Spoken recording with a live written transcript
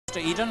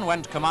Mr. Eden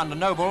went Commander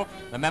Noble,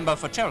 the member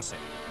for Chelsea.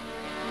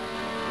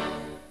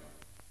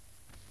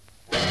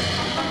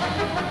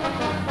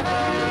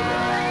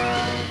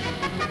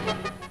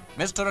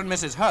 Mr. and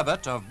Mrs.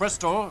 Herbert of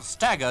Bristol,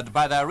 staggered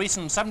by their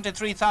recent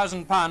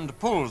 £73,000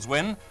 pools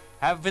win,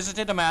 have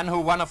visited a man who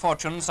won a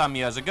fortune some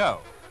years ago.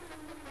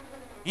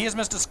 He is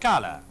Mr.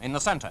 Scala in the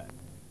centre,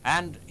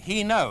 and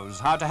he knows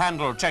how to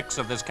handle cheques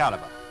of this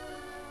calibre.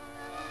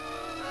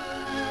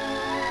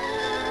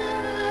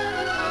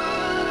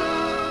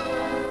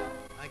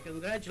 I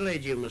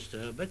congratulate you,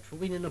 Mr. Herbert, for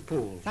winning a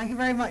pool. Thank you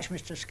very much,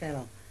 Mr.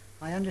 Scala.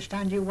 I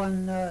understand you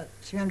won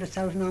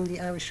 300,000 on the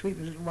Irish sweep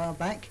a little while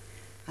back,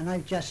 and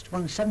I've just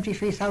won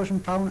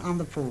 £73,000 on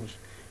the pools,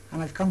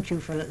 and I've come to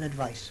you for a little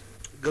advice.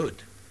 Good.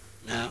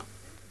 Now,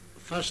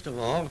 first of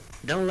all,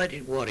 don't let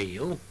it worry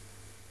you.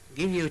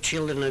 Give your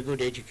children a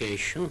good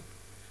education,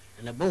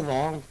 and above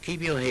all,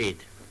 keep your head.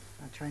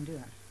 I'll try and do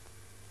that.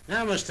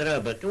 Now, Mr.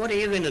 Herbert, what are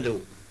you going to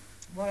do?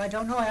 Well, I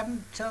don't know. I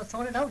haven't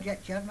thought it out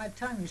yet. You haven't had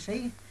time, you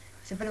see.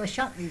 It's a bit of a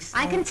shock, these.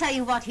 I can tell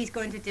you what he's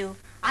going to do.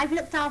 I've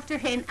looked after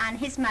him and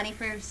his money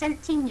for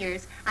 17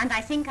 years, and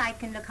I think I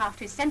can look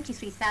after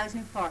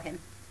 73,000 for him.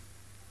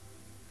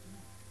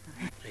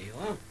 There you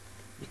are.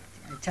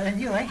 I'm telling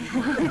you, eh?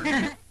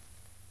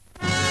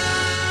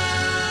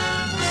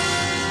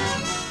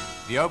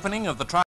 The opening of the trial